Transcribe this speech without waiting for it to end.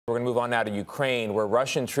We're going to move on now to Ukraine, where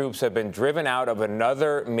Russian troops have been driven out of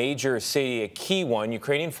another major city, a key one.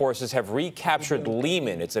 Ukrainian forces have recaptured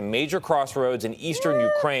Lyman. It's a major crossroads in eastern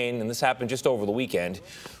Ukraine, and this happened just over the weekend.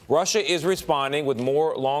 Russia is responding with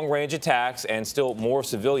more long-range attacks, and still more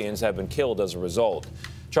civilians have been killed as a result.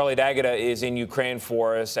 Charlie D'Agata is in Ukraine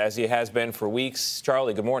for us, as he has been for weeks.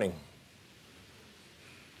 Charlie, good morning.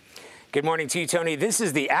 Good morning to you, Tony. This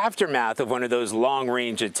is the aftermath of one of those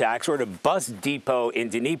long-range attacks. We're at a bus depot in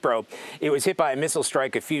Dnipro. It was hit by a missile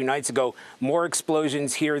strike a few nights ago. More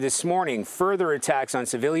explosions here this morning. Further attacks on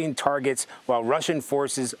civilian targets while Russian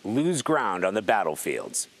forces lose ground on the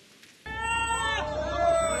battlefields.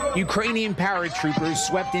 Ukrainian paratroopers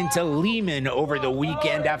swept into Lyman over the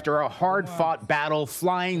weekend after a hard-fought battle,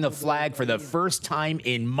 flying the flag for the first time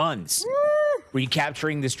in months.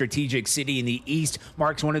 Recapturing the strategic city in the east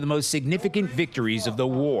marks one of the most significant victories of the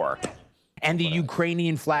war. And the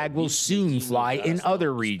Ukrainian flag will soon fly in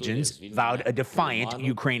other regions, vowed a defiant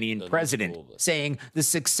Ukrainian president, saying the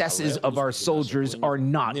successes of our soldiers are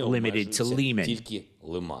not limited to Lyman.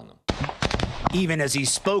 Even as he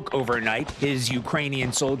spoke overnight, his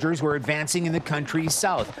Ukrainian soldiers were advancing in the country's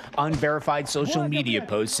south. Unverified social media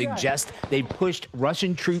posts suggest they pushed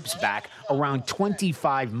Russian troops back around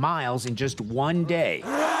 25 miles in just one day.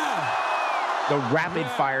 The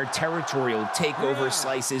rapid-fire territorial takeover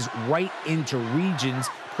slices right into regions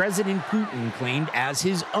President Putin claimed as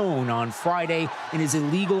his own on Friday in his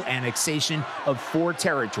illegal annexation of 4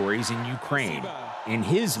 territories in Ukraine. In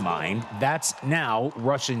his mind, that's now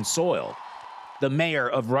Russian soil. The mayor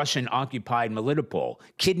of Russian-occupied Melitopol,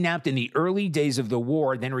 kidnapped in the early days of the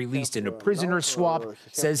war, then released in a prisoner swap,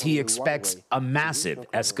 says he expects a massive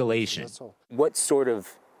escalation. What sort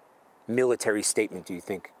of military statement do you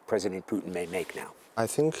think President Putin may make now? I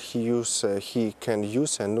think he can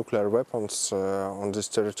use nuclear weapons on these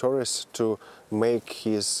territories to make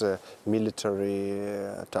his military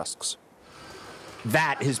tasks.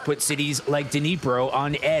 That has put cities like Dnipro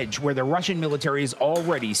on edge, where the Russian military has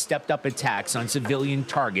already stepped up attacks on civilian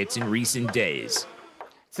targets in recent days.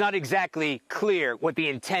 It's not exactly clear what the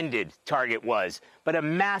intended target was, but a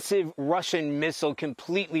massive Russian missile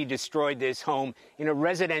completely destroyed this home in a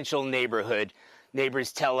residential neighborhood.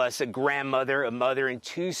 Neighbors tell us a grandmother, a mother, and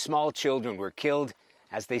 2 small children were killed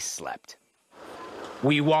as they slept.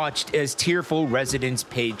 We watched as tearful residents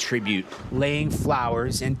paid tribute, laying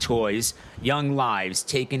flowers and toys, young lives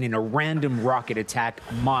taken in a random rocket attack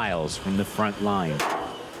miles from the front line.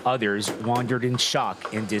 Others wandered in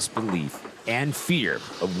shock and disbelief and fear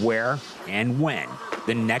of where and when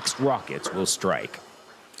the next rockets will strike.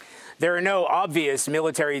 There are no obvious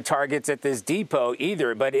military targets at this depot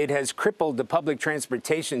either, but it has crippled the public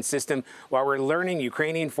transportation system, while we're learning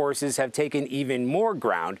Ukrainian forces have taken even more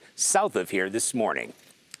ground south of here this morning.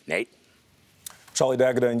 Nate? Charlie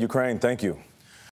D'Agata in Ukraine, thank you.